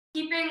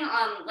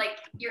moving, like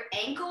your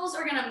ankles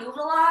are gonna move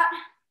a lot,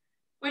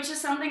 which is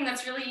something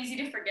that's really easy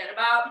to forget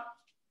about.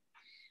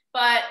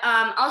 But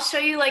I'll show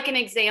you like an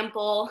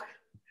example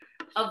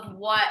of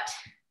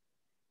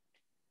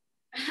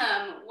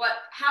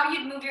how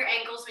you'd move your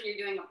ankles when you're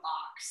doing a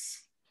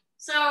box.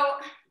 So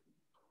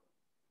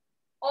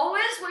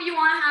always what you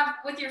want to have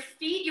with your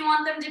feet, you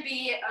want them to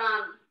be,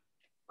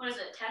 what is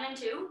it, 10 and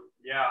 2?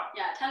 Yeah.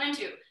 Yeah, 10 and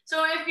 2.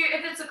 So if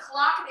it's a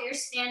clock that you're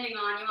standing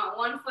on, you want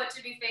one foot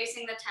to be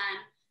facing the 10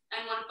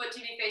 and one foot to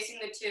be facing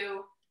the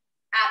 2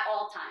 at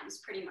all times,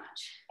 pretty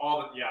much.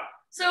 Yeah.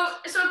 So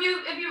if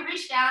you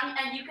reach down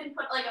and you can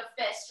put like a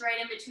fist right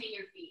in between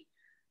your feet.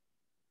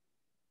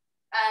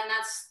 And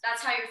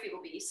that's how your feet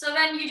will be. So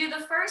then you do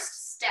the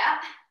first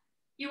step.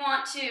 You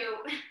want to,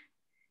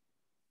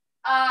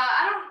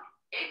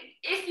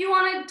 if you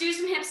want to do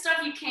some hip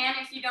stuff, you can.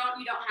 If you don't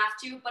have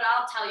to, but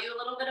I'll tell you a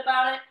little bit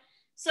about it.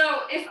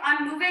 So if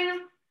I'm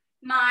moving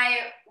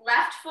my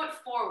left foot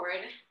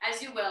forward,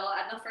 as you will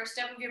at the first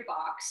step of your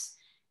box,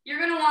 you're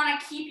gonna want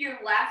to keep your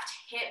left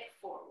hip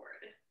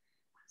forward.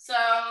 So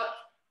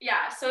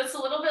yeah, so it's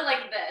a little bit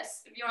like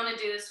this. If you want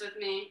to do this with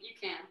me, you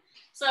can.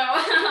 So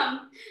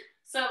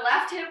so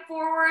left hip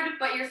forward,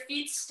 but your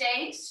feet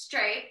stay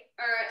straight,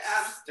 or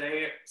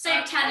stay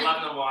 10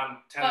 11 to 1,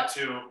 10 to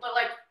 2. But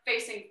like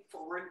facing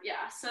forward,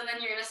 yeah. So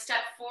then you're gonna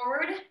step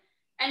forward,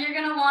 and you're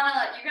gonna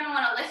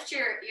wanna lift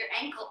your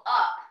ankle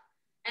up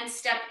and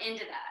step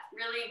into that.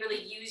 Really,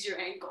 really use your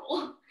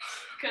ankle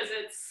because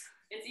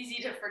it's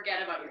easy to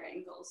forget about your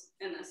ankles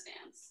in this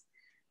stance.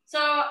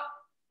 So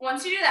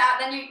once you do that,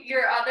 then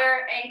your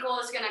other ankle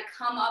is gonna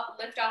come up,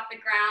 lift off the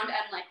ground,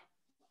 and like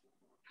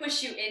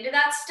push you into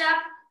that step.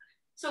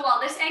 So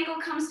while this ankle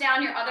comes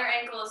down, your other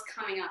ankle is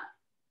coming up.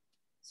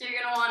 So you're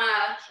gonna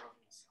wanna,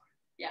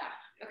 yeah,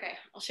 okay,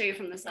 I'll show you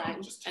from the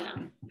side. Just I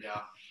know.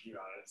 Yeah, you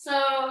got it.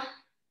 So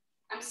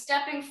I'm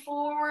stepping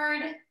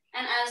forward,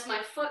 and as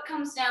my foot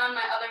comes down,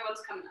 my other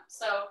one's coming up.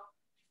 So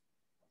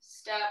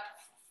step.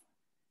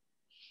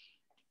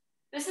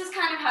 This is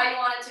kind of how you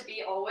want it to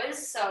be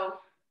always. So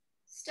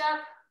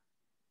step,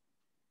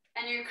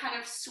 and you're kind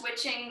of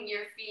switching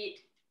your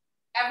feet.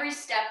 Every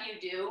step you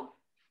do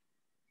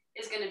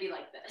is going to be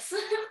like this.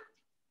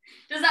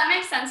 Does that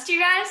make sense to you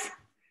guys?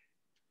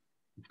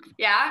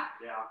 Yeah?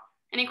 Yeah.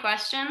 Any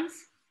questions?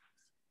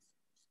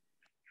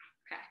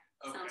 Okay,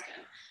 sounds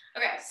good.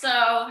 Okay,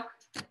 so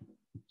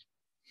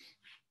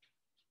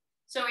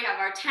we have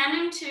our 10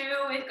 and 2.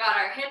 We've got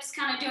our hips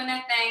kind of doing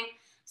their thing.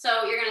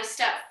 So you're going to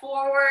step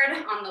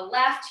forward on the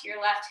left. Your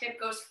left hip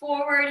goes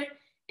forward,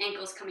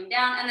 ankles coming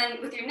down. And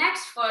then with your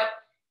next foot,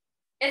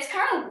 it's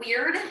kind of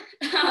weird.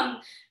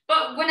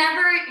 But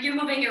whenever you're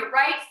moving your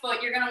right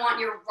foot, you're going to want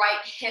your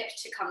right hip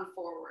to come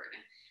forward.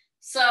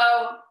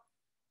 So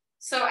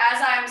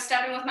as I'm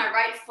stepping with my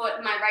right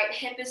foot, my right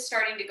hip is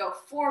starting to go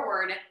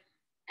forward,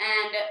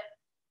 and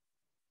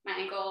my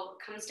ankle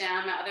comes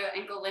down, my other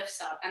ankle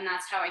lifts up, and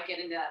that's how I get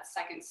into that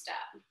second step.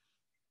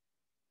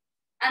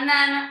 And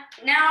then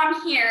now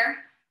I'm here.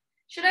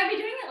 Should I be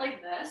doing it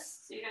like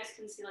this so you guys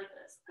can see like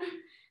this?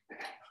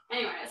 Okay,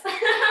 anyways.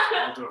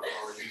 I'll do it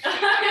for you.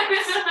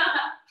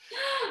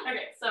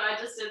 Okay, so I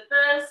just did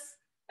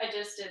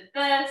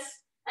this,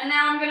 and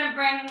now I'm gonna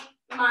bring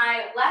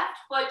my left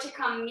foot to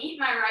come meet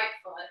my right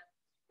foot.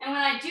 And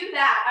when I do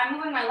that, I'm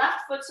moving my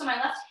left foot, so my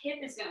left hip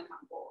is gonna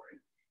come forward,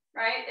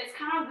 right? It's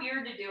kind of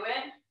weird to do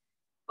it,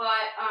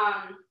 but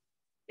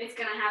it's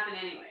gonna happen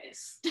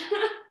anyways.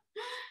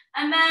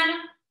 And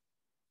then,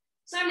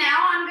 so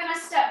now I'm gonna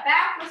step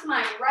back with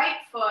my right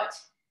foot,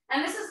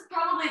 and this is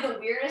probably the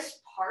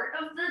weirdest part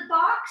of the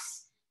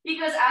box,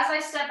 because as I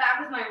step back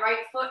with my right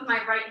foot,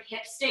 my right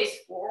hip stays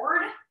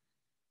forward.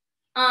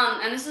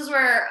 And this is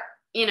where,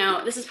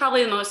 this is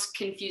probably the most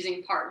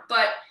confusing part,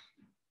 but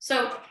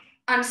so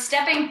I'm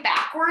stepping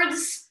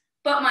backwards,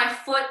 but my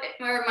foot,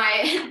 or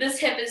this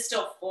hip is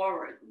still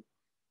forward.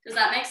 Does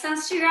that make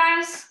sense to you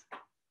guys?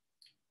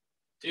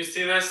 Do you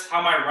see this?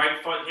 How my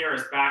right foot here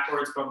is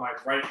backwards, but my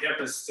right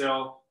hip is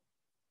still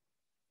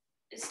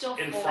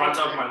in front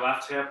of my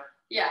left hip?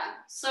 Yeah,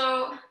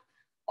 so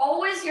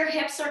always your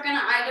hips are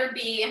gonna either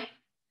be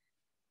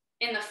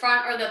in the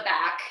front or the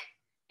back,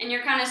 and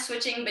you're kind of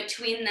switching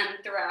between them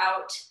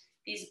throughout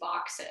these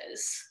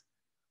boxes.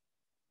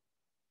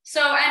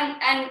 So,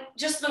 and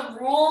just the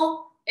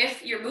rule,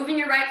 if you're moving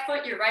your right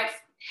foot, your right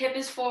hip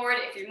is forward.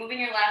 If you're moving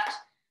your left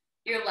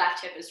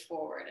hip is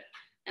forward.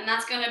 And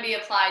that's going to be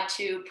applied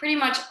to pretty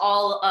much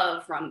all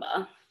of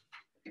Rumba.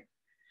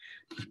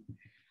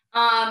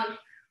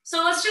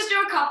 So let's just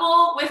do a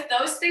couple with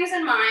those things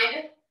in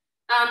mind.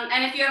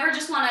 And if you ever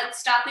just want to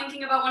stop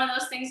thinking about one of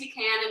those things, you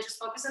can, and just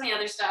focus on the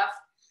other stuff.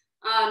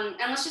 And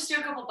let's just do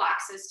a couple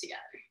boxes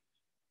together.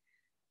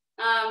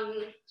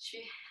 Should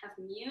we have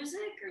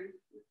music or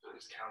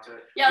just count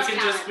it? Yeah,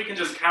 we can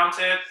just count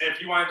it.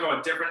 If you want to go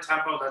a different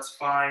tempo, that's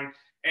fine.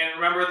 And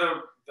remember,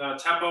 the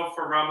tempo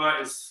for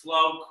Rumba is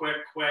slow, quick,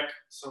 quick.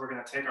 So we're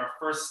gonna take our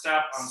first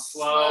step on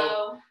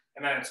slow,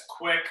 and then it's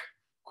quick,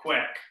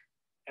 quick.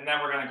 And then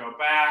we're gonna go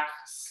back,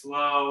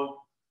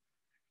 slow,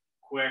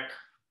 quick,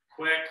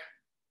 quick,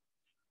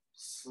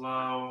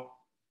 slow,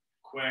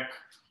 quick,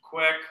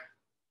 quick,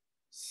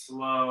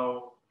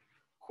 slow,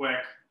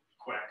 quick,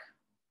 quick.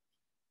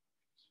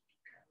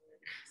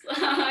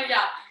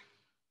 Yeah.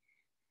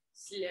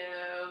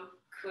 Slow,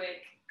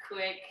 quick,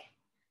 quick,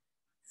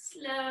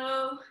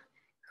 slow,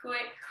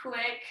 quick,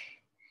 quick.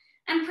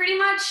 And pretty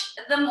much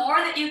the more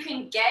that you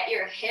can get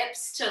your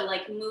hips to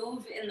like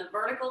move in the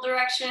vertical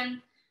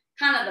direction,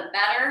 kind of the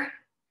better.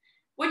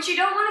 What you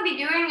don't want to be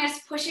doing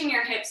is pushing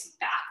your hips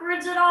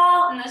backwards at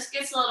all, and this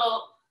gets a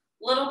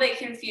little bit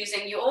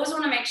confusing. You always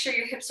want to make sure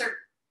your hips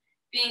are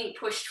being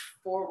pushed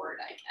forward,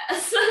 I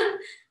guess.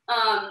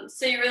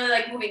 So you're really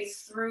like moving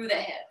through the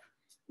hip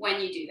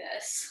when you do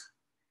this.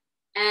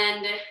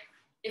 And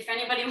if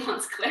anybody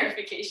wants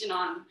clarification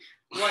on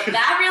what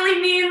that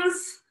really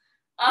means,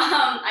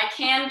 I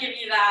can give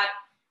you that,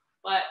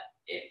 but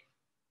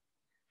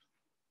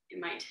I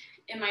might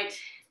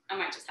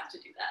just have to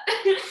do that.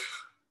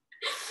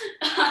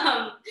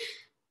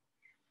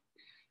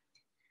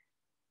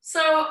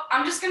 So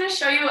I'm just gonna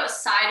show you a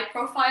side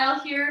profile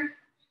here,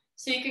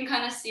 so you can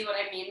kind of see what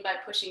I mean by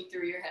pushing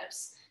through your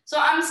hips. So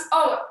and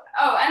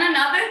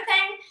another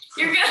thing,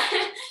 you're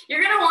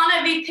gonna want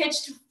to be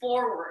pitched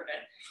forward.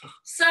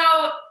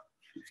 So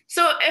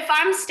if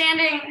I'm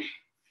standing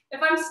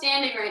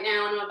right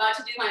now and I'm about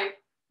to do my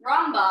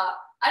rumba,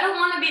 I don't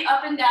want to be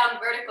up and down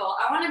vertical.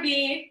 I want to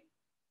be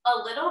a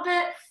little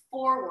bit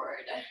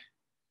forward.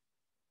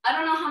 I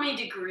don't know how many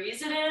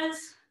degrees it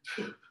is.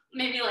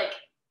 Maybe like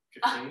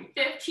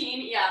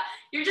 15. Yeah.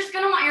 You're just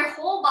gonna want your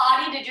whole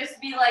body to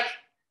just be like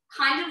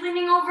kind of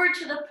leaning over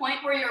to the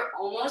point where you're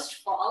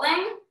almost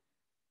falling,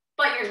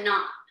 but you're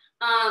not.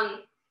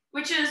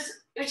 Which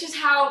is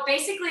how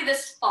basically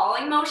this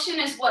falling motion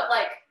is what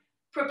like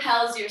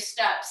propels your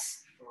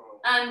steps.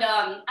 And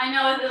I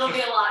know it'll be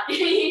a lot.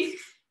 You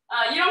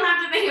don't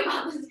have to think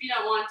about this if you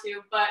don't want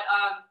to, but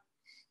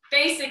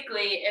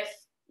basically if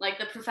like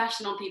the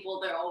professional people,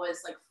 they're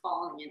always like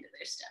falling into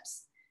their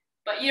steps.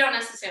 But you don't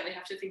necessarily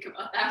have to think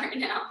about that right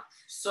now.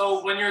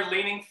 So when you're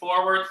leaning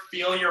forward,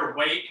 feel your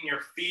weight in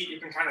your feet. You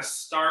can kind of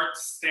start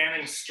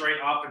standing straight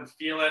up and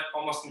feel it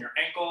almost in your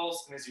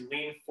ankles. And as you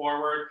lean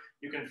forward,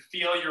 you can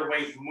feel your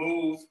weight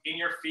move in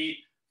your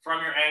feet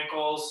from your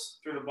ankles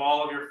through the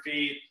ball of your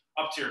feet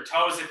up to your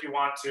toes if you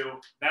want to.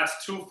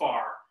 That's too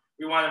far.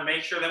 We want to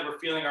make sure that we're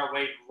feeling our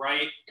weight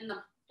right in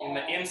the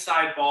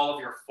inside ball of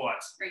your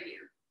foot. Right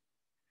here.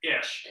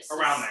 Ish,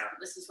 around there.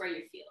 This is where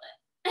you feel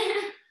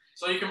it.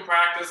 So you can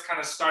practice kind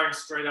of starting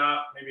straight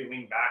up, maybe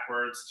lean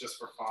backwards just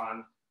for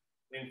fun,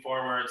 lean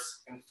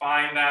forwards, and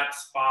find that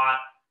spot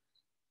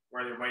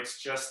where your weight's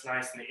just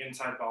nice in the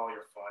inside ball of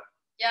your foot.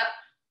 Yep.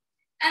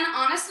 And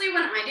honestly,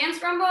 when I dance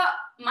rumba,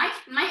 my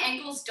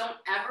ankles don't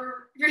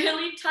ever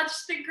really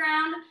touch the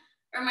ground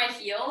or my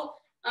heel,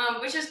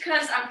 which is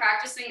because I'm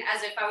practicing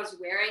as if I was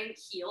wearing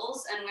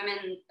heels, and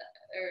women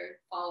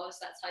follow us,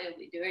 that's how you'll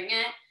be doing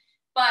it.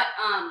 But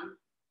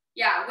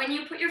yeah, when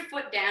you put your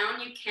foot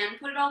down, you can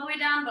put it all the way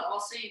down, but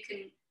also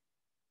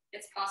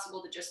it's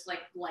possible to just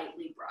like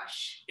lightly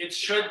brush. It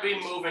should be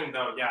moving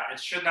though, yeah. It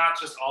should not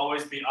just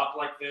always be up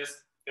like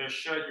this. Your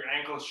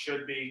ankles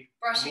should be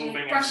brushing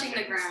the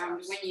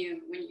ground when you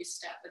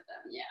step with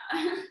them, yeah.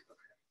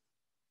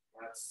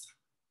 Okay.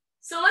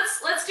 So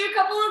let's do a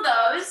couple of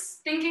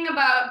those. Thinking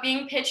about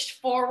being pitched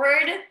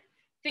forward,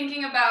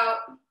 thinking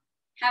about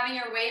having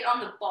your weight on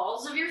the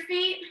balls of your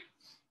feet.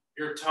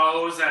 Your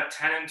toes at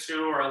 10 and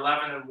 2 or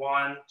 11 and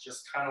 1,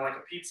 just kind of like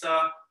a pizza.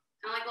 Kind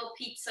of like a little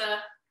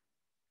pizza.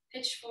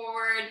 Pitch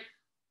forward.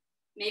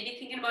 Maybe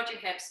thinking about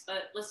your hips,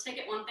 but let's take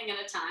it one thing at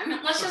a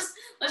time. Let's just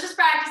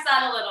practice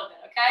that a little bit,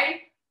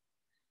 okay?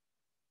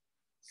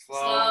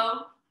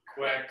 Slow.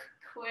 Quick.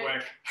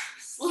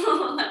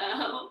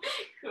 Slow.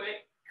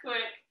 Quick.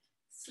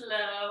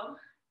 Slow.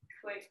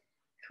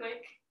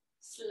 Quick.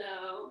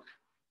 Slow.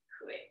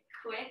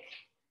 Quick.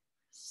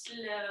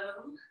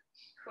 Slow.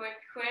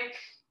 Quick.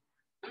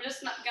 I'm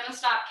just not gonna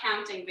stop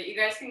counting, but you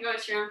guys can go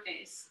at your own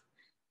pace.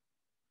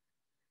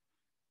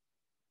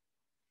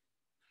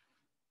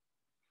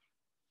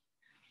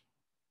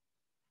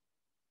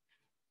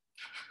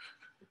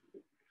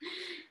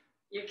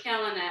 You're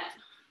killing it.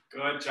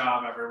 Good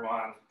job,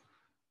 everyone.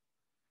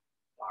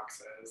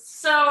 Boxes.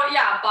 So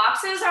yeah,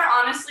 boxes are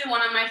honestly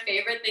one of my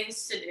favorite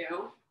things to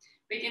do.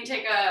 We can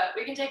take a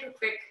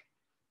quick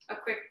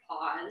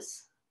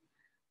pause.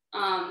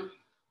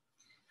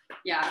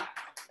 Yeah.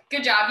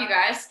 Good job, you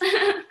guys.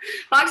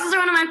 Boxes are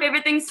one of my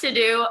favorite things to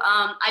do.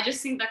 I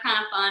just think they're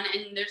kind of fun,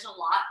 and there's a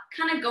lot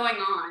kind of going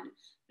on.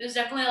 There's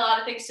definitely a lot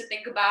of things to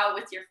think about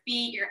with your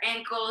feet, your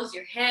ankles,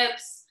 your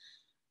hips.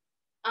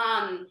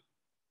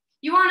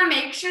 You want to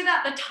make sure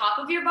that the top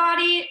of your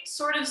body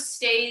sort of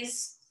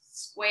stays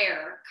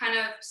square, kind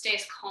of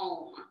stays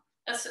calm.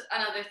 That's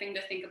another thing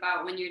to think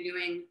about when you're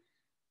doing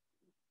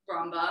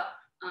rumba.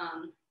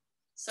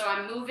 So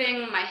I'm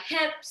moving my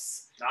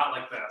hips. Not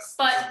like this.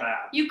 But this is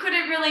bad. You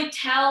couldn't really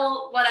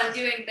tell what I'm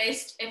doing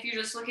based if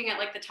you're just looking at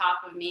like the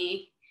top of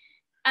me.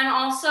 And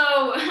also,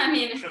 I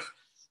mean,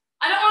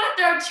 I don't want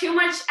to throw too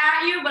much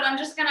at you, but I'm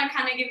just gonna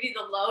kind of give you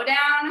the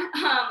lowdown.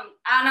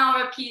 And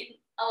I'll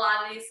repeat a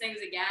lot of these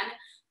things again,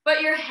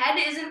 but your head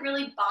isn't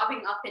really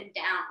bobbing up and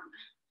down.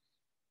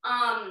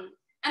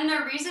 And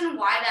the reason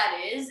why that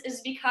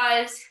is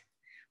because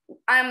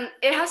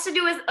it has to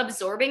do with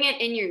absorbing it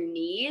in your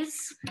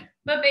knees.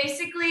 But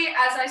basically,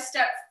 as I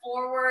step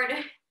forward,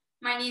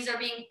 my knees are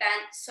being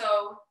bent,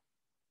 so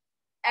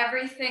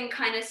everything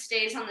kind of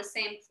stays on the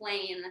same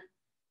plane.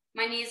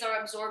 My knees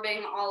are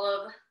absorbing all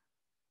of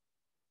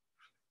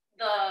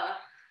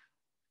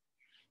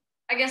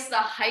I guess the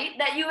height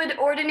that you would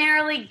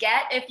ordinarily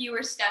get if you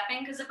were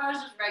stepping, because if I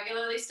was just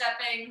regularly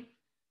stepping,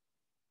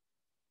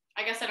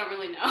 I guess I don't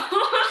really know.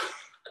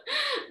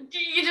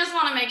 You just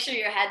want to make sure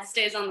your head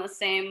stays on the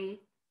same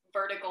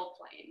vertical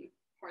plane,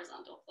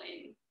 horizontal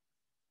plane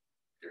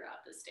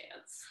throughout the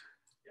stance.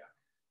 Yeah.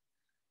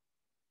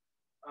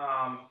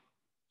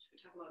 Should we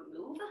talk about a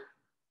move?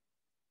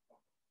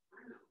 I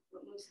don't know.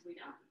 What moves have we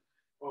done?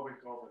 Well, we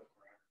go over the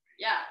choreography.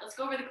 Yeah, let's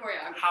go over the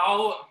choreography.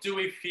 How do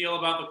we feel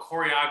about the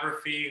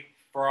choreography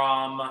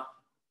from the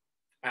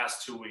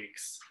past 2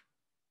 weeks?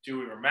 Do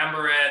we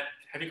remember it?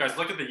 Have you guys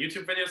looked at the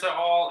YouTube videos at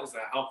all? Is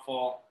that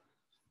helpful?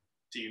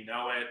 Do you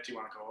know it? Do you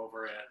want to go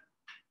over it?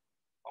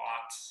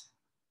 Thoughts?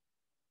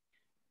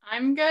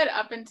 I'm good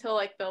up until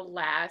like the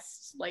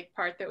last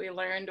part that we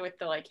learned with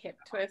the hip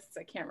twists.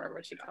 I can't remember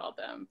what you called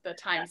them. The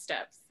time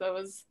steps.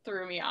 Those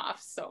threw me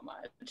off so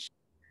much.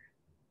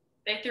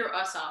 They threw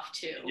us off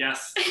too.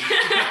 Yes.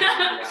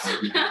 That's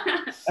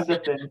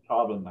the same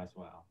problem as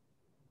well.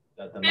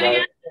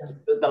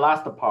 The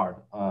last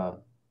part,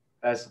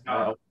 as with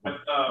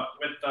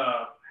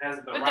the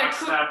rock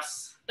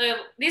steps.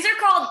 These are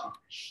called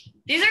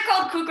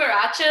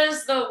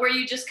cucarachas, where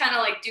you just kind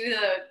of do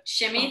the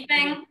shimmy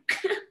thing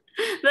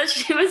that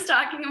she was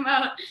talking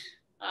about.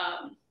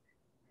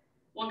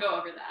 We'll go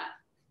over that.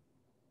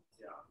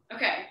 Yeah.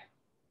 Okay.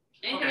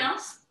 Anything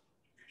else?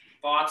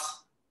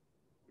 Thoughts?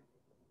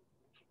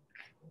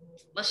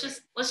 Let's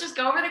just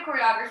go over the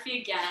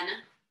choreography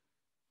again.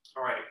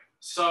 All right.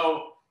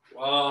 So,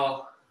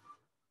 we'll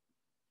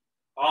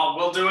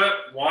do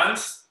it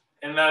once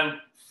and then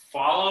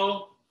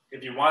follow.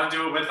 If you want to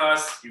do it with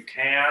us, you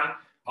can.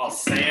 I'll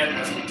say it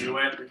as we do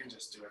it. We can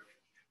just do it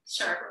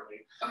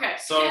separately. Okay.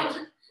 So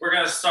we're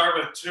going to start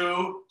with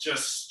 2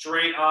 just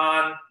straight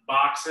on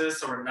boxes,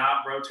 so we're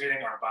not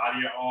rotating our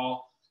body at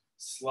all.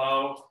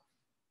 Slow,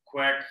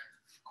 quick,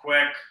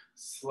 quick,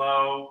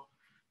 slow,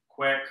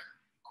 quick,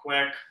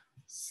 quick,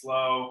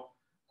 slow,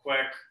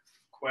 quick,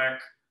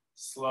 quick,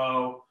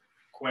 slow,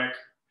 quick,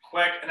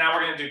 quick. And now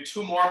we're going to do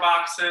 2 more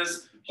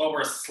boxes, but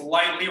we're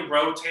slightly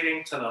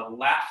rotating to the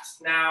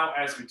left now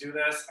as we do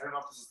this. I don't know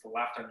if this is the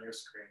left on your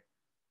screen.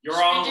 You're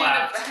on the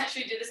left.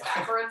 Should we do this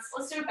backwards?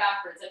 Let's do it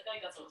backwards. I feel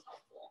like that's what's helpful.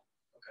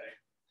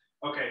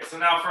 Okay, so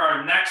now for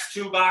our next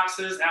 2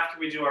 boxes, after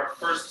we do our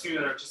first 2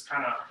 that are just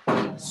kind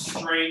of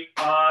straight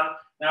on,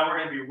 now we're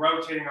going to be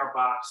rotating our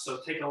box. So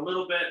take a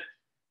little bit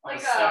of a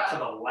step to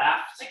the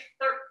left.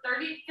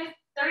 30 degrees?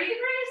 45?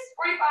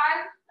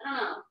 I don't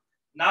know.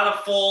 Not a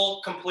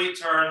full, complete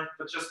turn,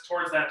 but just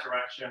towards that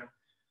direction.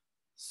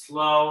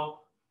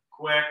 Slow,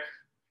 quick,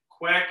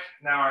 quick.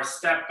 Now our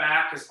step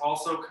back is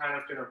also kind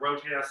of going to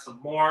rotate us some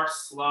more.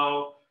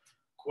 Slow,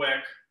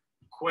 quick,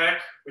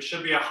 quick. We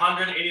should be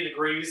 180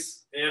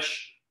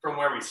 degrees-ish from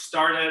where we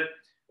started.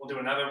 We'll do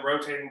another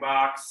rotating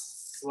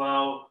box.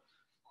 Slow,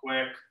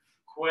 quick,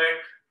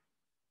 quick,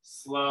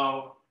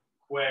 slow,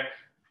 quick,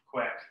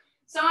 quick.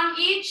 So on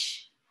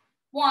each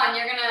one,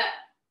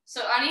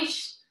 on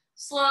each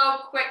slow,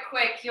 quick,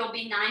 quick, you'll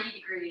be 90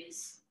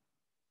 degrees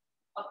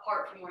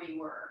apart from where you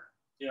were.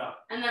 Yeah.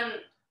 And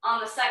then on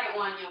the second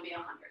one, you'll be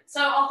 100.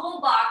 So a whole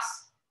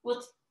box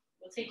will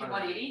take you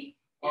 180.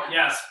 Well,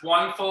 yes,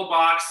 1 full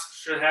box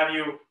should have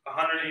you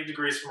 180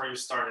 degrees from where you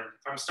started.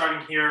 If I'm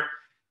starting here,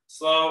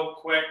 slow,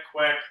 quick,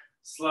 quick,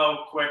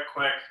 slow, quick,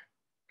 quick.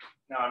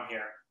 Now I'm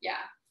here.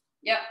 Yeah.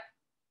 Yep.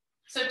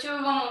 So 2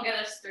 of them will get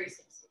us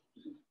 360.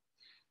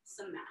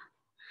 Some math.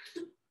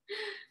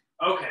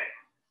 Okay.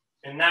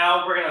 And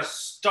now we're going to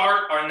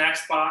start our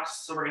next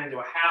box. So we're going to do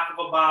a half of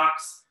a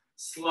box,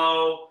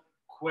 slow,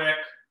 quick,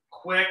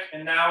 quick.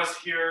 And now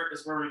here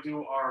is where we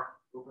do our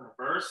open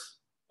reverse.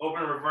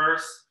 Open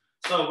reverse.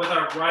 So with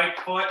our right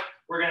foot,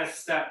 we're going to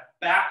step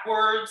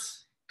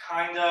backwards,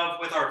 kind of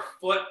with our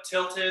foot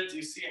tilted. Do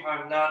you see how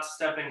I'm not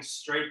stepping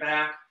straight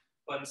back,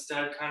 but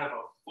instead kind of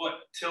a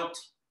foot tilt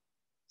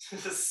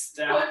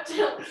step. Foot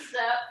tilt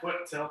step.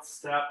 Foot tilt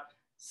step.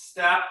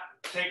 Step.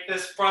 Take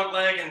this front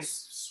leg and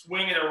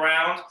swing it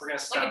around. We're going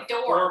to step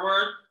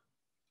forward.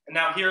 And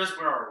now here's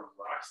where our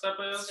rock step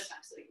is. Step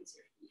back so we can see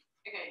your feet.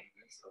 Okay.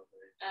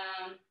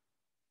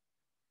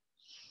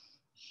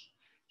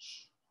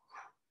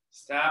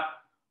 Step.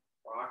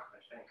 Rock, I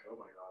think. Oh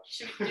my gosh.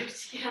 Should we do it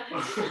together?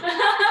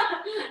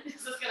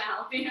 Is this gonna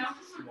help you? No,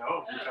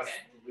 because Okay.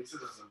 Lisa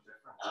doesn't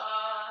different.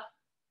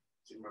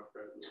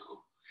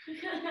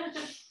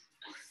 No.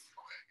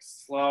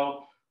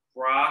 Slow,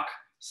 rock,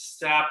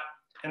 step,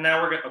 and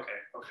now we're gonna. Okay.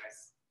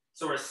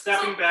 So we're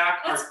stepping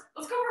back. Let's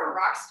go over a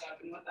rock step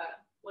and what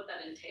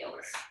that entails.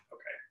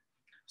 Okay.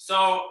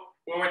 So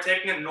when we're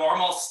taking a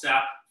normal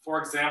step for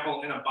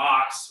example, in a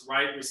box,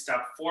 right? We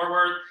step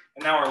forward,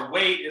 and now our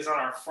weight is on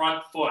our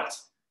front foot,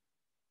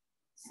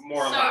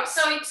 more or less.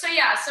 So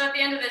yeah. So at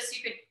the end of this,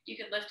 you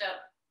could lift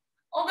up.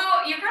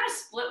 Although you're kind of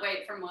split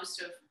weight for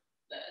most of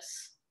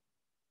this.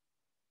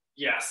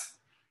 Yes.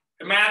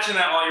 Imagine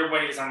that all your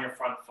weight is on your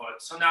front foot.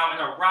 So now in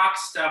a rock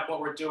step,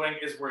 what we're doing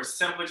is we're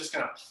simply just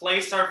going to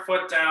place our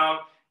foot down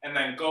and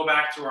then go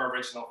back to our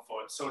original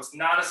foot. So it's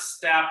not a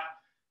step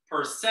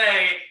per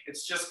se,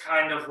 it's just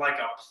kind of like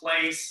a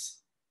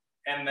place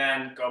and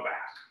then go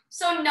back.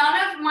 So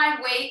none of my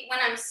weight when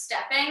I'm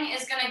stepping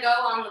is going to go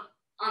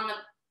on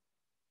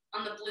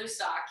the blue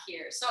sock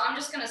here. So I'm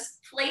just going to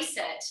place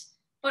it,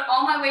 but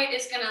all my weight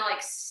is going to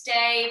like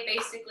stay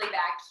basically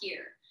back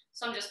here.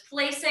 So I'm just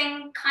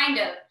placing kind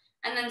of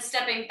and then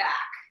stepping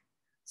back.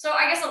 So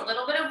I guess a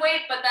little bit of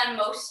weight, but then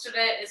most of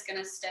it is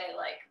going to stay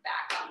like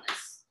back on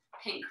this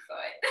pink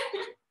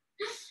foot.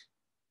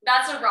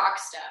 That's a rock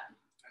step.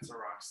 That's a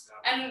rock step.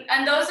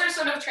 And those are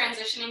sort of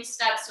transitioning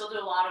steps. We'll do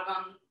a lot of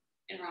them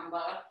in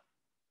Rumba.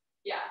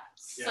 Yeah.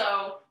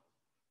 So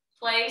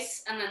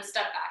place and then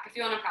step back. If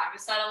you want to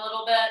practice that a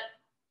little bit,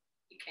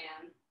 you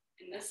can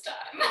in this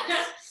time.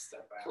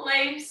 Step back.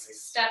 Place,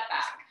 step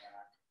back.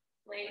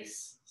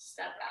 Place,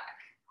 step back.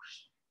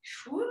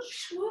 Swoop,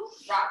 swoop,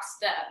 rock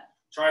step.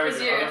 Try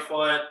with your other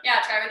foot.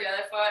 Yeah, try with the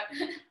other foot. I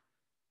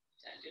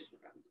did the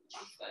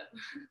wrong foot.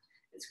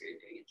 It's weird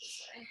doing it this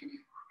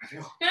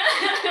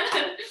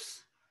way.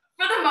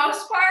 For the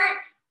most part,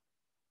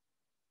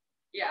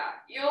 yeah,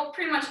 you'll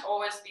pretty much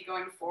always be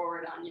going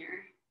forward on your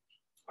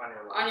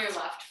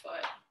left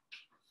foot.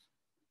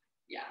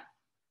 Yeah.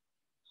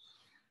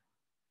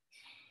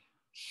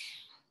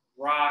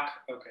 Rock.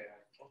 Okay,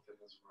 I hope that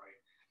was right.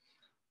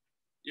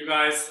 You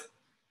guys,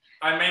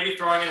 I may be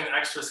throwing in an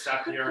extra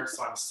step here,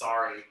 so I'm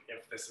sorry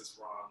if this is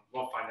wrong.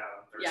 We'll find out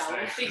on Thursday.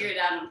 Yeah, we'll figure it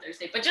out on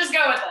Thursday, but just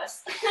go with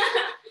us.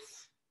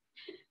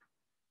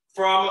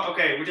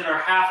 Okay, we did our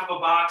half of a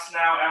box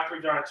now. After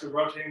we've done our 2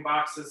 rotating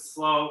boxes,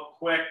 slow,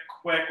 quick,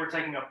 quick. We're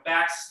taking a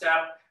back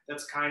step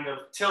that's kind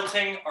of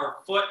tilting our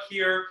foot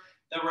here.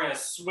 Then we're going to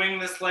swing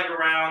this leg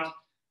around,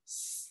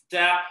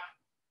 step,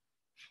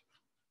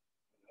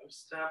 no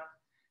step.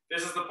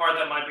 This is the part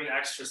that might be an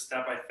extra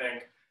step, I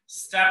think.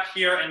 Step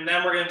here, and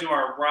then we're going to do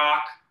our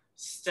rock,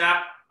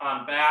 step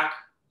on back.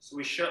 So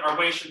our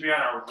weight should be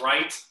on our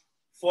right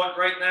foot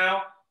right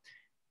now.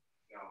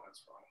 No,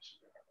 that's wrong. It should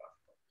be on our left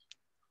foot.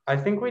 I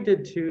think we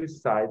did 2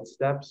 side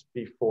steps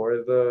before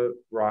the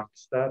rock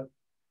step.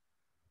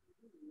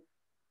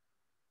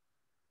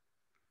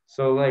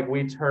 So like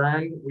we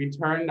turned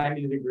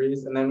 90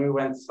 degrees and then we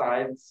went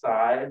side,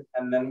 side,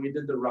 and then we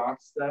did the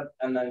rock step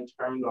and then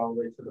turned all the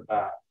way to the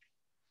back.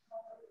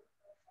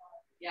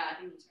 Yeah, I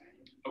think that's right.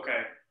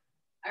 Okay.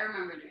 I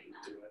remember doing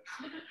that. Do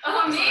it.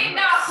 Oh, me?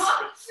 No.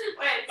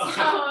 Wait,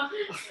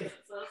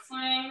 so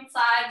swing,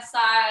 side,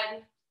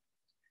 side,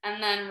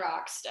 and then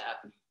rock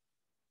step.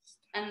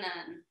 And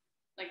then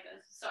like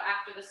this. So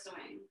after the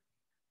swing,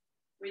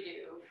 we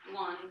do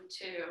 1,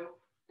 2,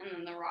 and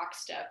then the rock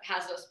step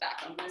has us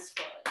back on this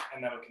foot.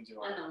 And then we can do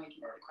our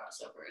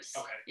crossovers.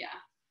 Okay. Yeah.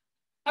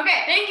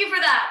 Okay, thank you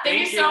for that. Thank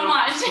you so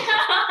much.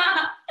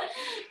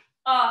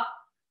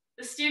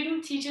 The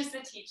student teaches the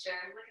teacher.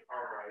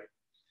 All right.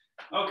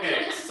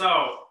 Okay,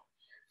 so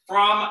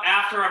from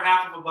after a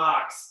half of a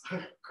box,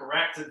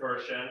 corrected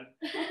version.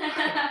 Okay,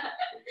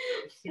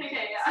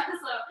 yeah.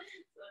 So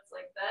it's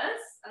like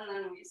this, and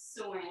then we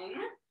swing,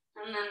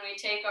 and then we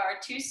take our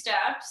 2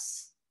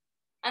 steps,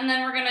 and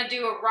then we're gonna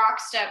do a rock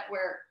step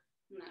where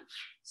I'm gonna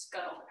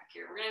scuttle back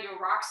here. We're gonna do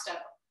a rock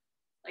step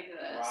like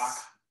this. Rock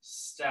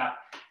step.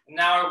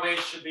 Now our weight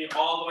should be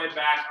all the way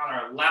back on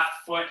our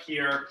left foot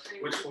here,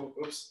 which will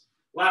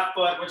left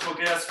foot, which will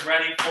get us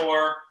ready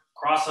for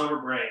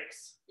crossover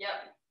breaks.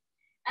 Yep.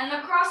 And the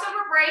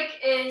crossover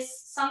break is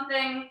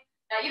something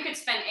that you could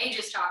spend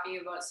ages talking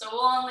about. So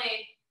we'll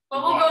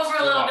go over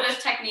a little bit of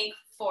technique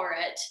for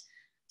it.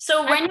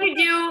 So when you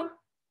do,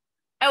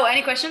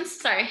 any questions?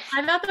 Sorry.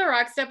 I thought the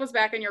rock step was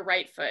back on your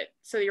right foot.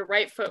 So your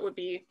right foot would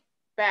be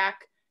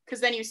back because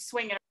then you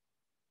swing it.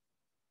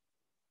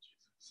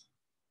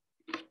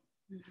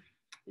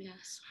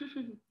 Yes.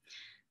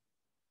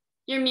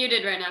 You're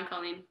muted right now,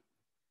 Colleen.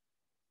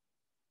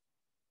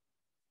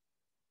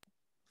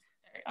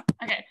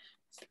 Okay,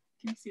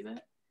 can you see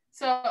that?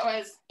 So it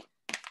was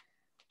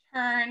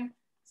turn,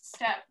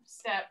 step,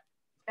 step,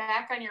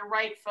 back on your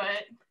right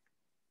foot,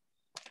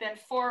 then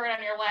forward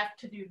on your left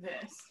to do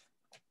this.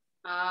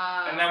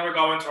 And then we're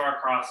going to our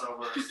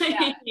crossovers.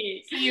 Yeah.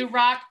 So you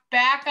rock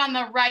back on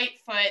the right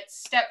foot,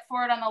 step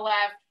forward on the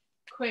left,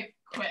 quick,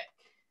 quick.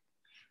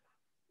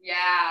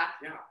 Yeah.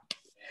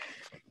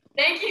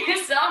 Thank you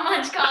so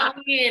much,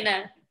 Colleen.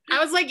 I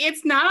was like,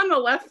 it's not on the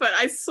left foot.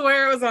 I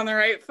swear it was on the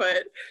right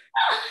foot.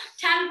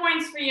 10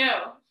 points for you.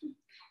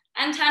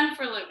 And 10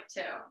 for Luke,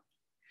 too.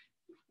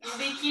 You'll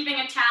be keeping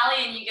a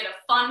tally and you get a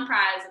fun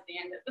prize at the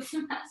end of the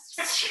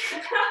semester.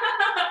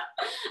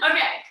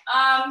 Okay,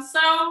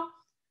 so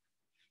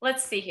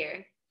let's see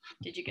here.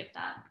 Did you get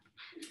that?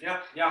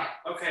 Yeah,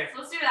 okay. So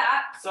let's do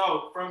that.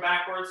 So from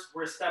backwards,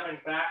 we're stepping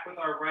back with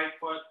our right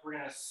foot. We're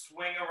gonna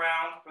swing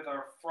around with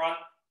our front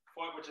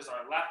foot, which is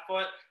our left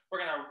foot. We're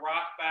gonna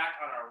rock back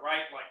on our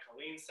right, like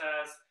Colleen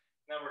says.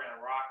 Then we're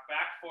gonna rock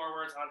back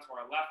forwards onto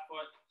our left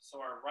foot. So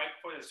our right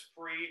foot is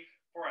free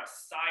for a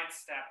side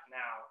step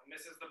now. And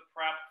this is the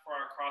prep for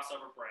our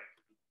crossover break.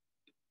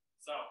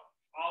 So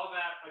all of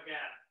that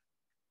again.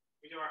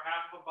 We do our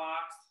half of a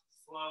box,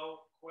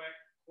 slow, quick,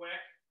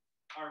 quick.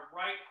 Our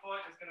right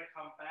foot is gonna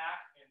come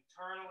back and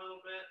turn a little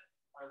bit.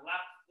 Our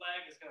left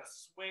leg is gonna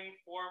swing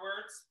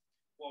forwards.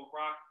 We'll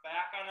rock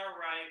back on our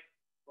right,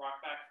 rock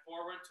back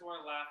forward to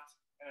our left,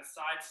 and a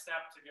side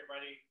step to get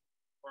ready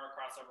for our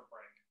crossover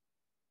break.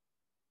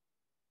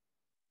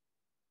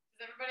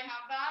 Does everybody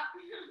have that?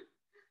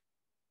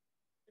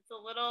 It's a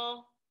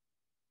little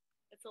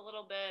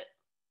bit.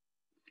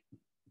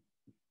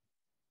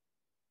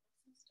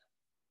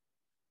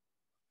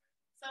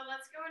 So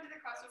let's go into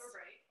the crossover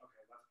break.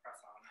 Okay, let's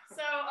press on.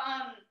 So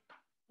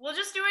we'll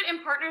just do it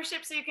in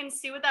partnership so you can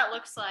see what that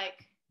looks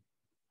like.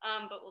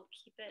 But we'll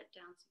keep it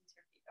down to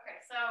your feet. Okay,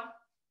 so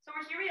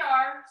here we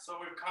are. So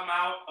we've come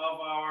out of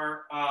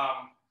our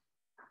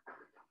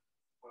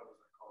what was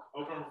it called?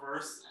 Open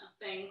reverse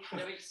Thing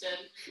that we just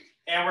did.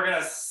 And we're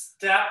gonna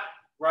step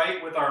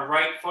right with our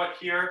right foot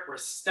here. We're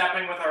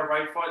stepping with our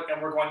right foot,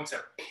 and we're going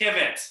to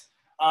pivot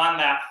on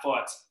that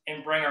foot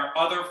and bring our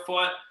other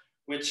foot,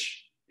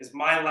 which is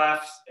my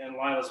left and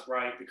Lila's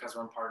right because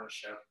we're in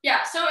partnership.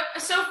 Yeah. So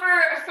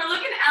for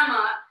Luke and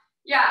Emma,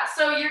 yeah.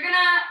 So you're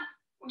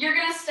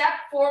gonna step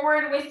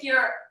forward with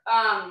your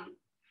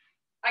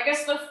I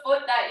guess the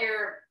foot that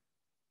you're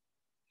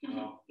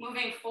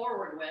moving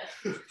forward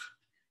with.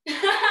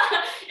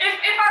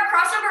 if our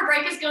crossover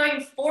break is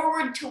going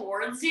forward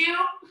towards you,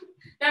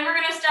 then we're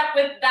gonna step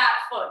with that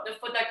foot, the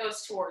foot that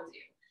goes towards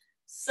you.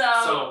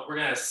 So we're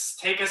gonna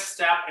take a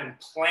step and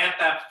plant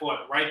that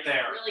foot right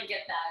there. Really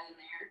get that in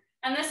there.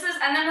 And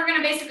then we're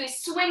gonna basically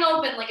swing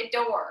open like a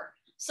door.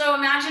 So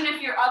imagine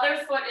if your other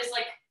foot is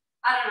like,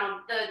 I don't know,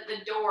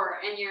 the door,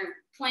 and your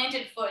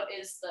planted foot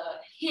is the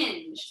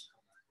hinge.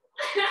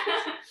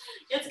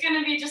 It's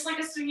gonna be just like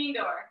a swinging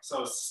door.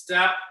 So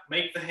step,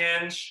 make the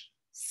hinge,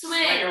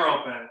 swing her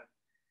open.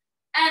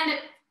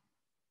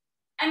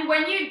 And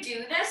when you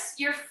do this,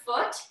 your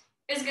foot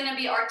is gonna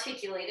be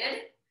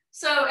articulated.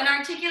 So an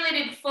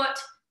articulated foot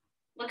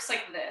looks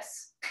like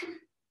this.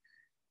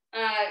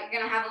 You're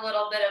gonna have a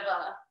little bit of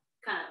a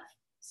kind of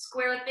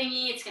square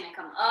thingy. It's gonna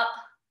come up.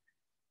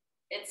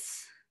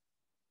 It's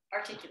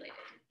articulated.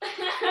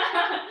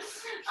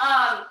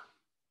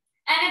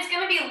 And it's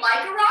gonna be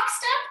like a rock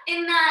step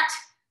in that,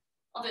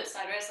 I'll do it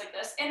sideways like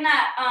this, in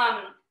that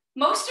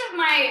most of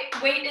my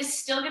weight is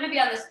still gonna be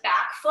on this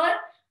back foot.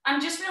 I'm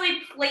just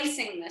really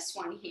placing this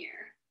one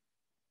here.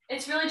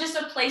 It's really just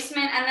a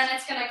placement, and then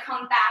it's gonna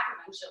come back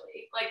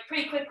eventually, like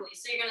pretty quickly.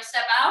 So you're gonna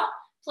step out,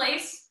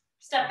 place,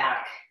 step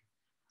back.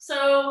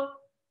 So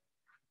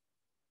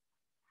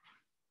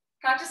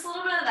practice a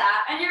little bit of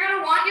that, and you're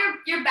gonna want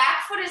your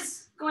back foot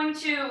is going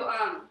to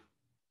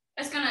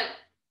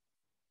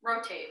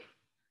rotate,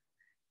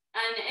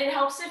 and it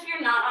helps if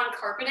you're not on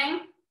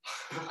carpeting.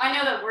 I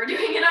know that we're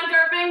doing it on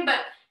carpeting,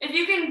 but if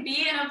you can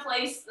be in a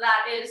place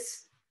that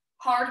is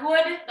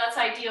hardwood, that's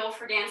ideal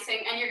for dancing,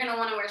 and you're gonna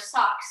want to wear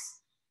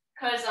socks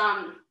because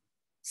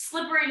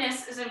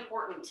slipperiness is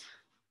important.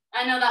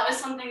 I know that was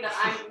something that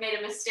I made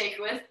a mistake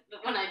with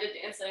when I did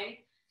dancing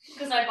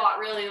because I bought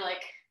really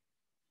like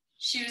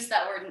shoes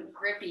that were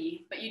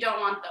grippy, but you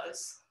don't want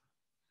those.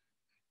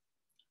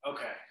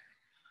 Okay.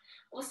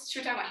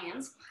 Should we talk about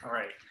hands? All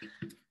right.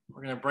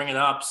 We're gonna bring it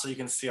up so you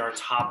can see our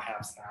top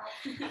halves now.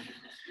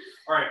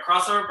 All right,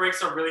 crossover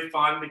breaks are really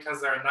fun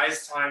because they're a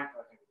nice time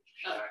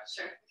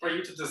for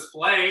you to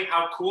display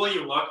how cool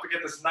you look. We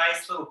get this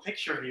nice little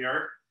picture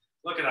here.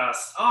 Look at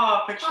us.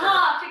 Oh, picture.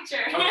 Oh,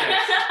 picture. Okay.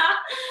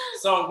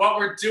 So what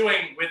we're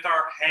doing with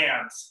our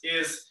hands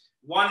is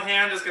one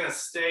hand is gonna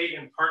stay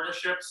in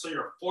partnership. So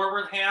your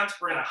forward hand,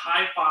 we're gonna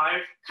high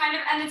five. Kind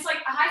of, and it's like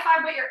a high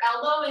five, but your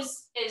elbow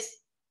is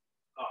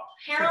up.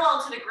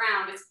 Parallel to the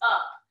ground. It's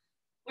up,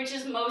 which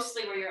is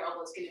mostly where your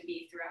elbow is gonna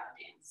be throughout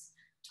dance.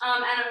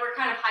 And we're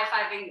kind of high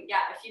fiving.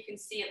 Yeah, if you can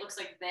see, it looks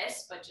like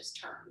this, but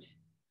just turned.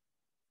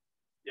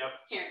 Yep.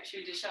 Here, should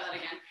we just show that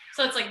again?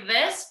 So it's like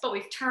this, but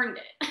we've turned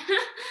it.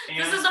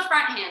 This is the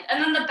front hand.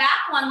 And then the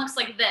back one looks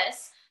like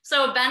this.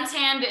 So Ben's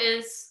hand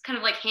is kind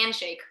of like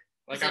handshake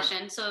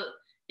position. So,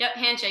 yep,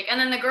 handshake. And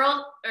then the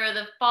girl, or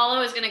the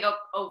follow is going to go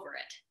over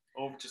it.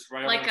 Oh, just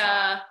right like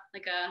over the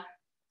top.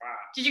 Wow.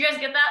 Did you guys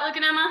get that, Luke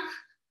and Emma?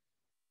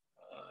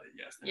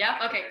 Yes. Yeah,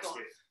 okay, cool.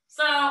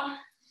 So,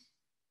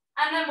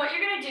 and then what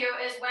you're going to do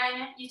is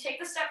when you take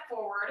the step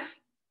forward,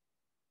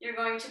 you're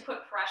going to put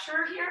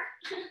pressure here.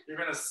 You're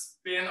going to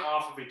spin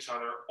off of each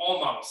other,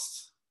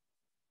 almost.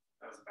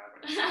 That was a bad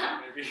way to say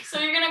it, maybe. So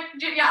you're going to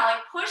do, yeah,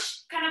 like push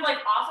kind of like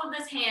off of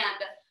this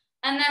hand,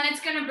 and then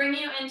it's going to bring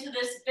you into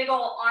this big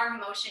old arm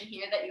motion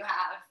here that you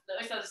have.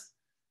 Those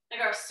like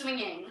are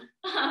swinging.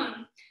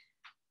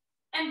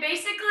 And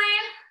basically,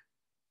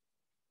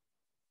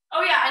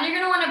 Oh yeah, and you're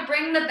gonna wanna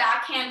bring the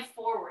backhand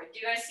forward. Do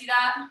you guys see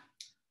that?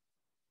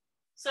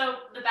 So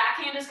the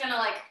backhand is gonna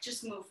like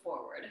just move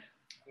forward.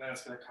 And then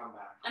it's gonna come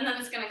back. And then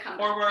it's gonna come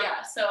forward. back.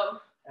 Yeah, so.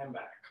 And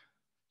back.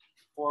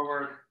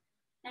 Forward.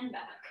 And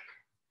back.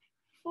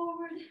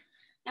 Forward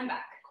and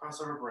back.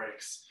 Crossover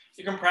breaks.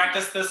 You can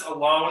practice this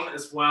alone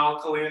as well,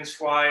 Colleen and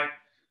Schwei.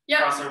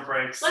 Yep. Crossover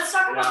breaks. Let's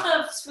talk about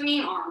the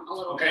swinging arm a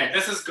little bit. Okay,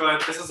 this is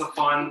good. This is a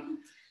fun,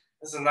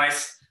 this is a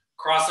nice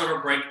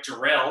crossover break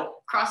drill.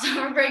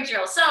 Crossover break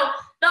drill. So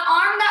the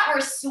arm that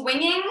we're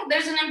swinging,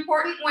 there's an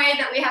important way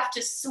that we have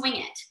to swing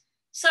it.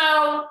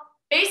 So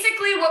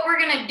basically what we're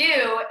gonna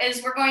do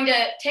is we're going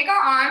to take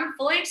our arm,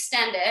 fully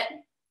extend it.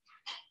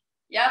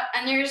 Yep,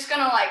 and you're just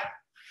gonna like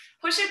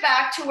push it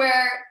back to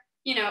where,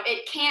 you know,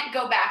 it can't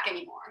go back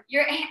anymore.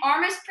 Your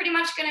arm is pretty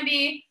much gonna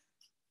be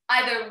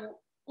either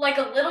like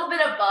a little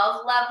bit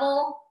above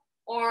level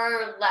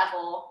or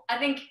level. I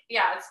think,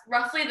 yeah, it's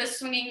roughly the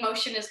swinging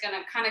motion is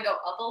gonna kind of go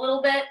up a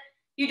little bit.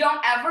 You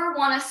don't ever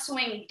wanna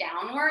swing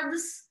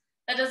downwards.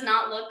 That does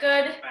not look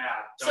good.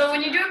 Bad. So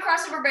when you do a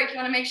crossover break, you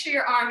wanna make sure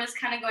your arm is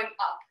kind of going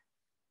up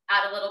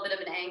at a little bit of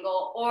an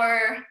angle,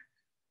 or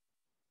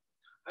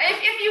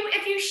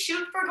if you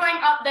shoot for going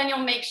up, then you'll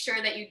make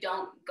sure that you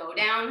don't go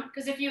down.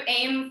 Because if you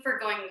aim for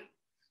going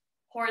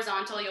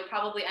horizontal, you'll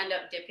probably end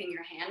up dipping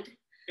your hand.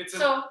 It's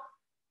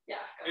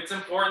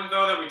important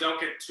though that we don't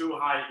get too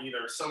high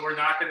either. So we're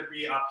not going to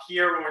be up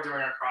here when we're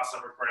doing our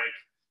crossover break,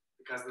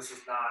 because this is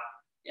not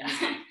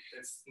easy.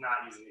 It's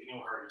not easy.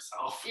 You'll hurt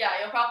yourself. Yeah,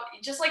 you'll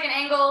probably just like an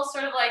angle,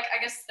 sort of like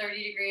I guess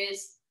 30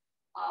 degrees.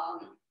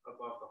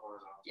 Above the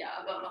horizontal.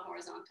 Yeah, above the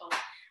horizontal.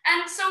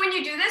 And so when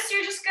you do this,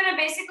 you're just gonna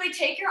basically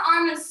take your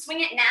arm and swing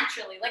it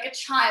naturally, like a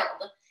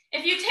child.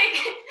 If you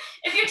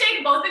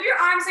take both of your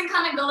arms and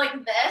kind of go like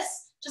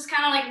this, just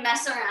kind of like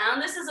mess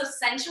around, this is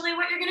essentially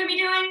what you're gonna be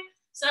doing.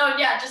 So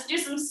yeah, just do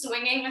some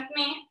swinging with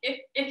me,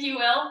 if you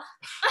will.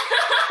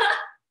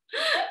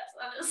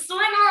 So just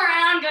swing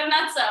around, go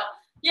nuts out.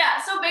 Yeah,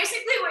 so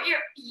basically what you're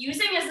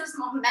using is this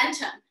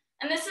momentum.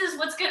 And this is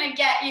what's gonna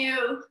get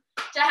you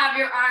to have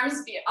your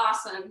arms be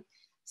awesome.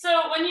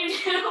 So when you do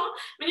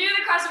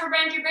the crossover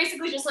break, you're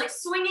basically just like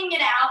swinging it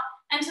out,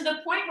 and to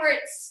the point where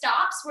it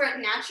stops, where it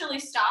naturally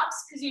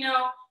stops, because you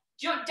know,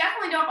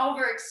 definitely don't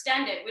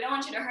overextend it. We don't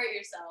want you to hurt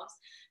yourselves.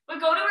 But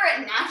go to where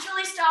it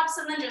naturally stops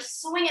and then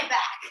just swing it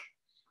back.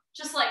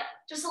 Just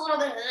a little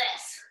bit of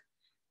this,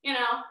 you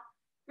know,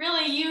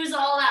 really use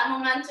all that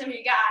momentum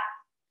you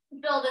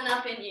got building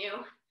up in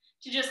you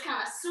to just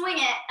kind of swing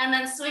it and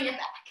then swing it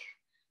back.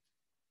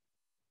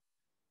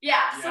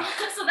 Yeah. So that's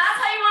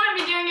how you want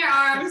to be doing your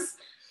arms.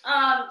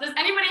 Does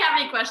anybody have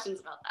any questions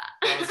about that?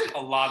 That was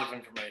a lot of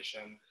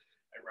information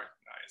I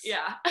recognize.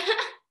 Yeah.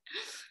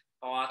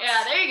 Thoughts?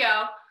 Yeah, there you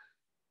go.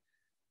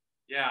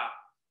 Yeah.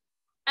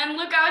 And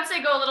look, I would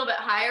say go a little bit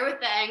higher with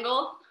the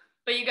angle,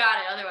 but you got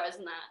it otherwise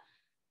than that.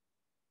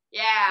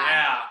 Yeah.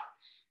 Yeah.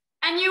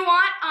 And you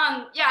want,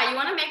 you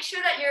want to make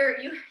sure that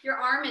your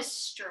arm is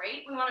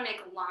straight. We want to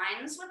make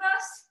lines with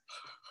us,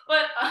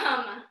 but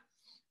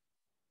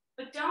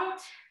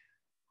don't.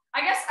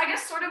 I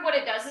guess sort of what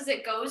it does is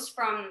it goes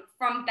from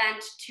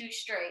bent to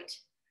straight.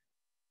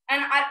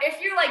 And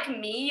if you're like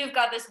me, you've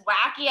got this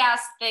wacky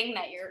ass thing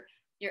that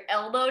your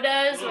elbow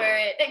does where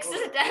it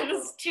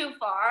extends too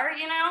far,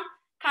 you know,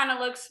 kind of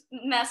looks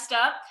messed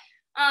up.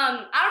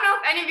 I don't know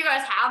if any of you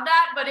guys have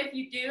that, but if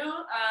you do,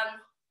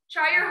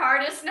 try your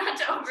hardest not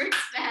to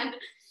overextend,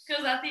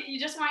 because you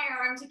just want your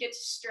arm to get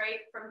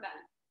straight from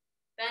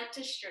bent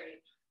to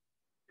straight,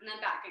 and then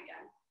back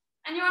again.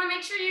 And you want to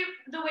make sure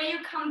the way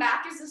you come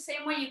back is the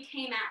same way you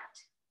came out.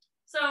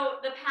 So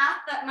the path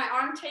that my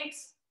arm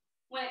takes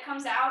when it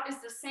comes out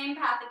is the same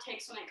path it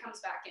takes when it comes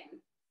back in.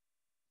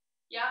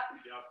 Yep.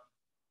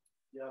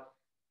 Yep.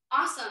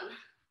 Awesome.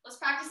 Let's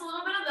practice a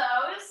little bit of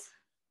those.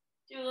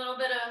 Do a little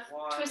bit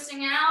of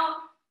twisting out,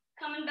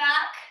 coming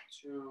back.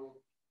 2.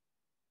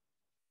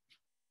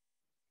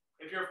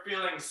 If you're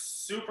feeling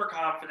super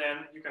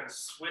confident, you can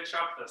switch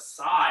up the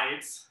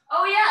sides.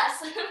 Oh,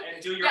 yes.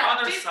 And do your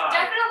other side.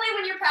 Definitely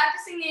when you're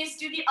practicing these,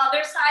 do the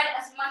other side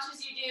as much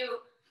as you do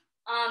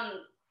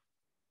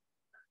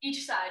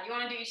each side. You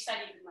want to do each side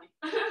evenly.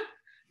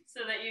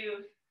 So that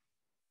you...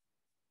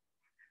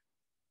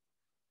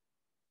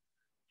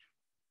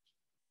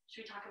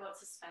 Should we talk about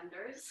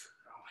suspenders?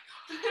 Oh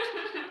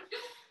my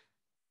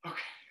God.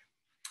 Okay.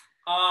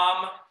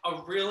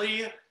 A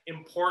really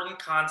important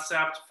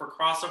concept for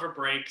crossover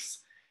breaks,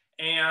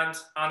 and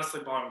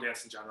honestly ballroom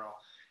dance in general,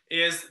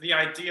 is the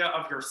idea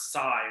of your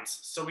sides.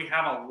 So we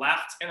have a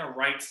left and a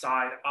right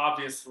side,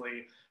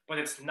 obviously, but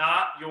it's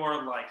not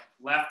your like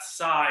left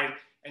side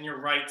and your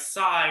right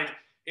side.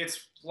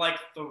 It's like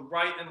the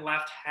right and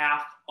left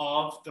half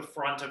of the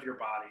front of your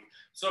body.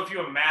 So if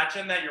you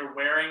imagine that you're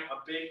wearing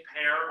a big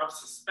pair of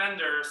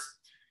suspenders,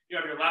 you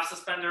have your left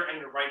suspender and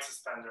your right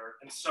suspender.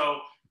 And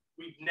so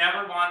we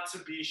never want to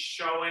be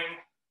showing,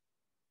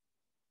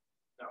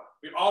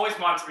 we always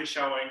want to be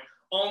showing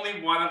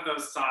only one of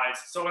those sides.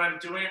 So when I'm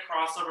doing a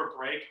crossover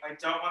break, I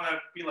don't want to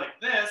be like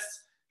this,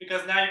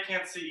 because now you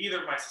can't see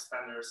either of my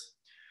suspenders.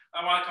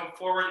 I want to come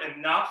forward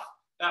enough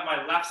that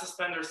my left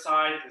suspender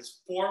side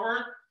is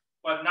forward,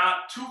 but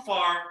not too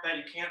far that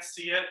you can't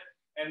see it,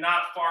 and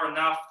not far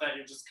enough that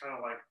you're just kind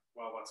of like,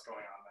 well, what's going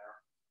on there?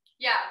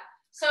 Yeah.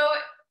 So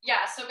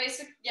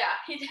basically, yeah,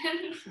 he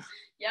did.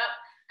 Yep.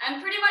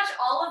 And pretty much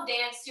all of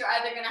dance, you're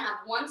either gonna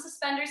have one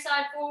suspender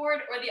side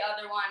forward or the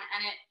other one,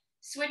 and it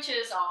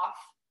switches off.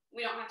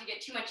 We don't have to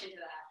get too much into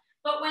that.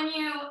 But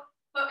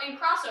in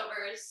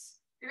crossovers,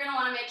 you're gonna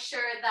want to make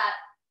sure that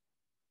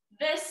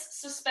this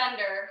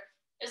suspender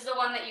is the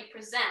one that you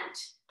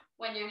present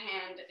when your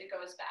hand it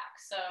goes back.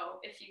 So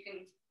if you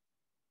can,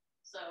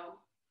 so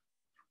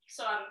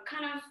I'm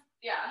kind of,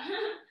 yeah.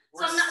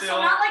 so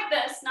not like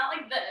this,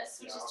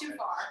 which is too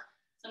far.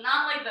 So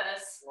not like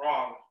this.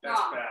 Wrong. That's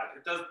Wrong. bad.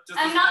 It does.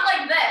 And not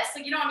like this.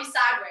 Like you don't want to be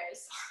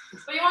sideways.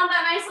 But you want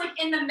that nice, like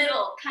in the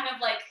middle, kind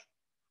of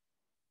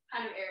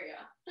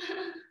area.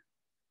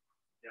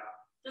 Yeah.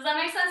 Does that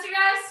make sense, you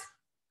guys?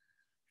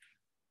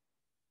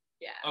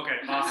 Yeah. Okay.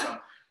 Awesome.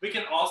 We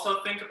can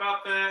also think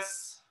about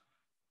this.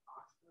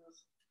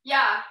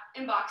 Yeah,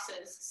 in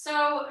boxes.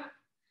 So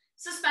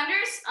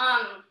suspenders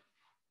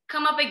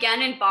come up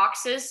again in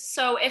boxes.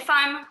 So if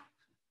I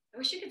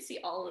wish you could see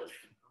all of.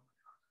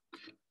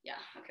 Yeah,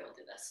 okay, we'll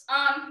do this.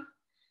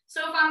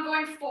 So if I'm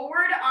going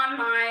forward on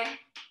my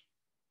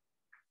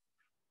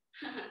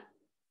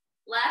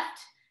left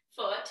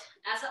foot,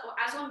 as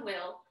one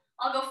will,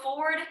 I'll go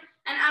forward,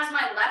 and as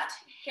my left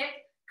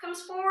hip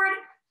comes forward,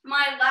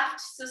 my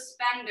left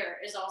suspender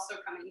is also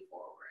coming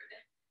forward.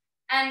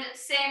 And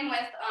same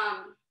with,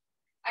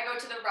 I go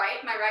to the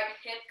right, my right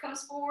hip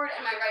comes forward,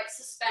 and my right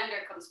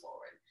suspender comes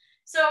forward.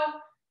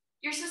 So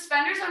your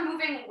suspenders are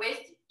moving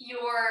with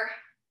your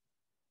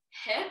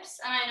hips,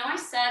 and I know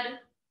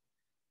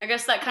I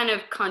guess that kind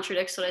of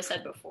contradicts what I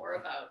said before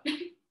about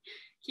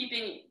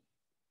keeping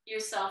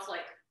yourself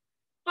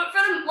but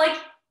for them, like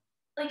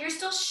you're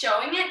still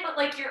showing it, but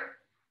like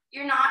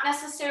you're not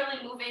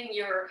necessarily moving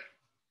your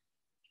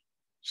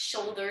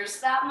shoulders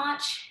that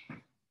much.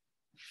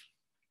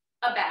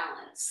 A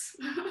balance.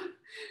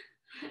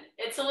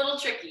 It's a little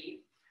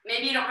tricky.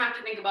 Maybe you don't have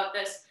to think about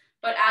this,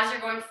 but as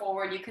you're going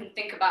forward, you can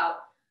think about,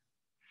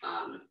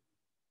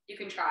 you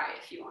can try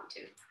if you want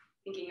to.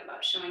 Thinking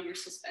about showing your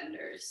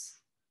suspenders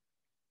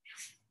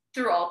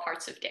through all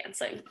parts of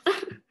dancing.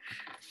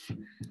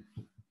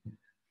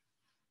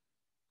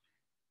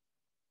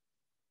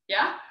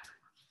 Yeah?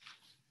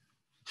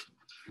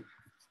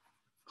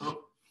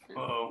 Oh.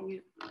 Oh,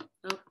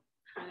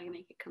 how do I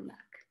make it come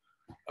back?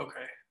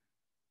 Okay.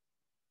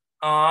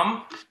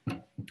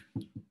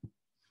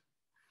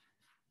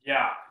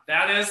 Yeah,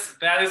 that is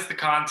the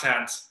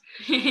content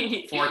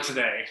for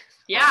today.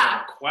 Yeah. Are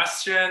there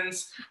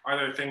questions? Are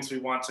there things we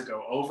want to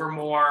go over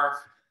more?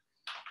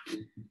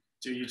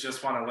 Do you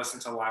just want to listen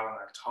to Lila and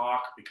I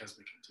talk? Because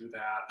we can do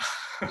that.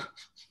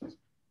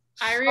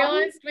 I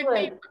realized with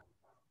the...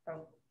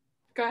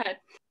 Go ahead.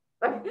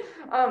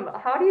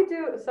 How do you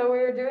do, so we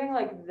were doing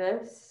like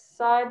this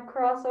side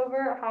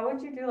crossover, how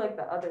would you do like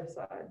the other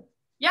side?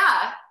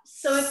 Yeah,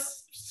 so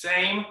it's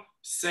same,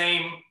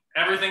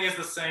 everything is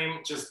the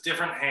same, just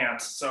different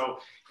hands. So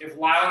if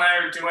Lila and I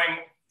are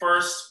doing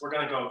first, we're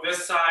gonna go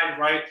this side,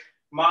 right?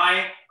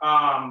 My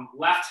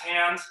left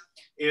hand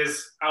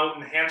is out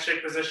in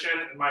handshake position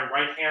and my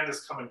right hand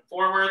is coming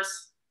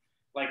forwards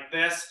like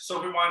this. So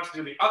if we wanted to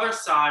do the other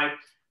side,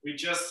 we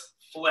just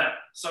flip.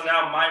 So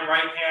now my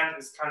right hand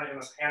is kind of in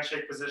this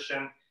handshake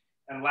position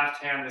and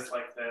left hand is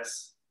like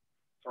this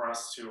for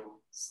us to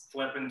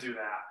flip and do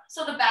that.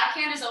 So the back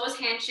hand is always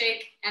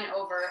handshake and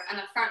over, and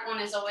the front one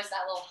is always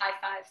that little high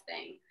five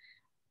thing.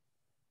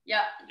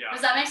 Yep. Yeah.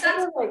 Does that make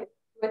sense? Like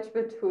switch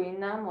between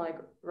them like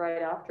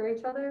right after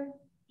each other?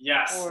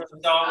 Yes. Or...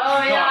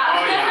 Oh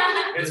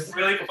yeah. It's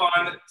really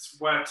fun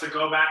to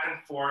go back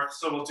and forth.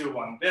 So we'll do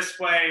one this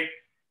way,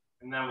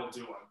 and then we'll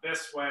do one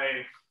this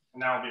way,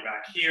 and now we'll be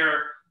back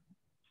here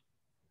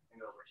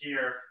and over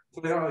here. So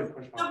they don't really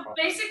push my So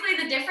basically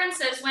the difference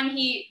is when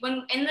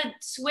in the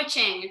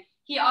switching,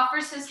 he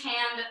offers his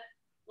hand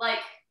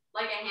like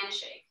a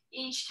handshake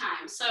each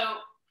time.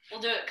 So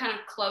we'll do it kind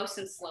of close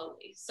and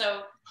slowly.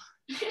 So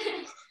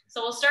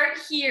so we'll start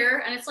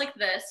here and it's like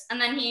this, and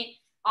then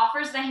he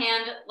offers the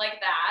hand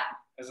like that.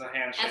 As a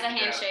handshake. As a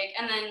handshake.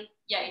 Yeah. And then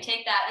you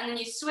take that and then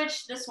you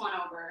switch this one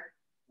over.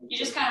 You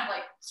just kind of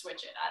like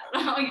switch it. I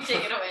don't know. You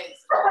take it away.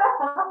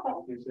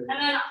 And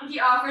then he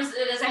offers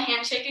it as a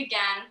handshake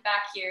again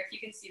back here, if you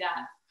can see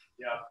that.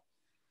 Yeah.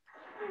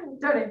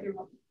 Don't even do it.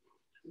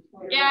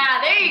 Yeah,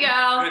 there you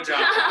go. Good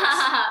job.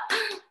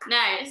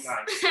 Nice.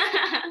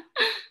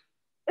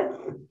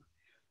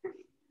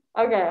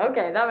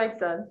 Okay, that makes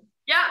sense.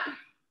 Yeah.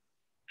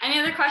 Any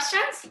other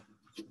questions?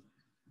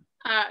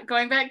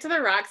 Going back to the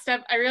rock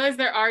step, I realized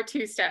there are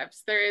two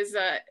steps. There is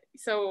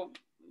so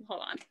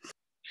hold on.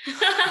 Oh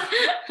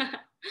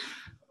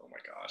my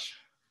gosh.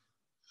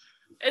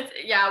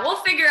 We'll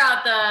figure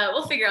out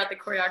the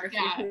choreography.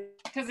 Yeah,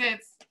 because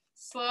it's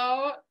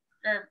slow,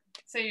 or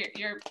so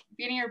you're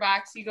beating your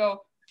box, you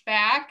go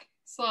back,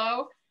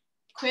 slow,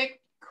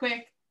 quick,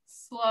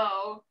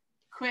 slow,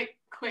 quick,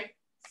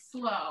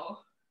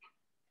 slow.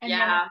 And And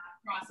Yeah.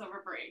 then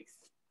crossover breaks.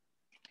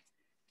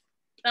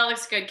 That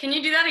looks good. Can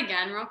you do that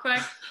again real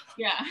quick?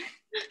 Yeah.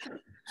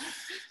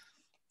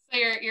 So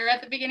you're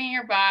at the beginning of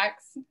your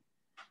box,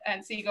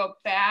 and so you go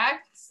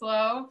back,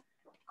 slow,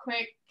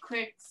 quick,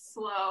 quick,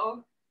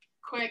 slow,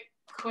 quick,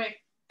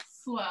 quick,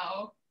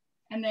 slow,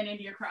 and then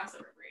into your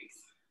crossover breaks.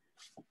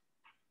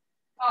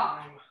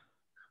 Oh.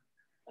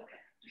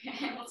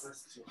 Okay. What's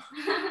this too?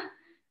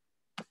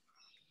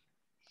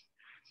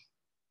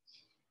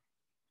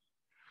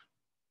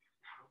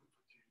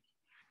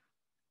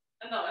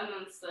 No, and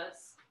then it's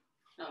this.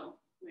 No,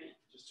 wait.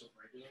 Just a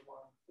regular one.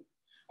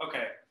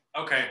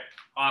 Okay.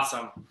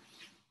 Awesome.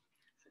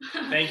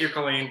 Thank you,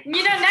 Colleen.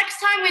 You know, next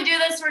time we do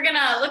this, we're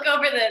gonna look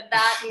over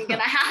that and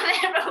gonna have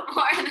it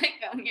before they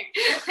come here.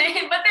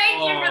 But thank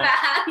you for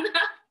that.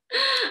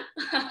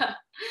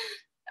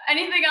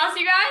 Anything else,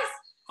 you guys?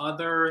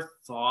 Other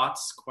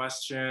thoughts,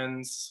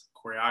 questions,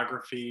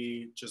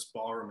 choreography, just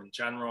ballroom in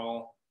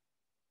general,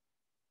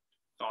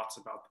 thoughts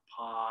about the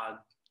pod,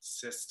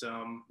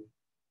 system.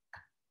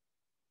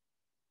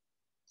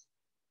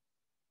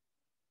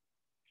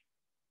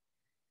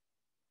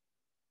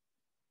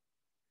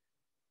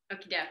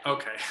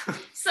 Okay.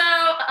 So,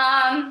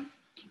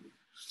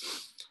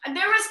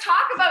 there was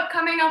talk about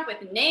coming up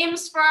with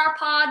names for our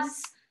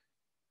pods.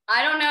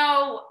 I don't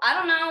know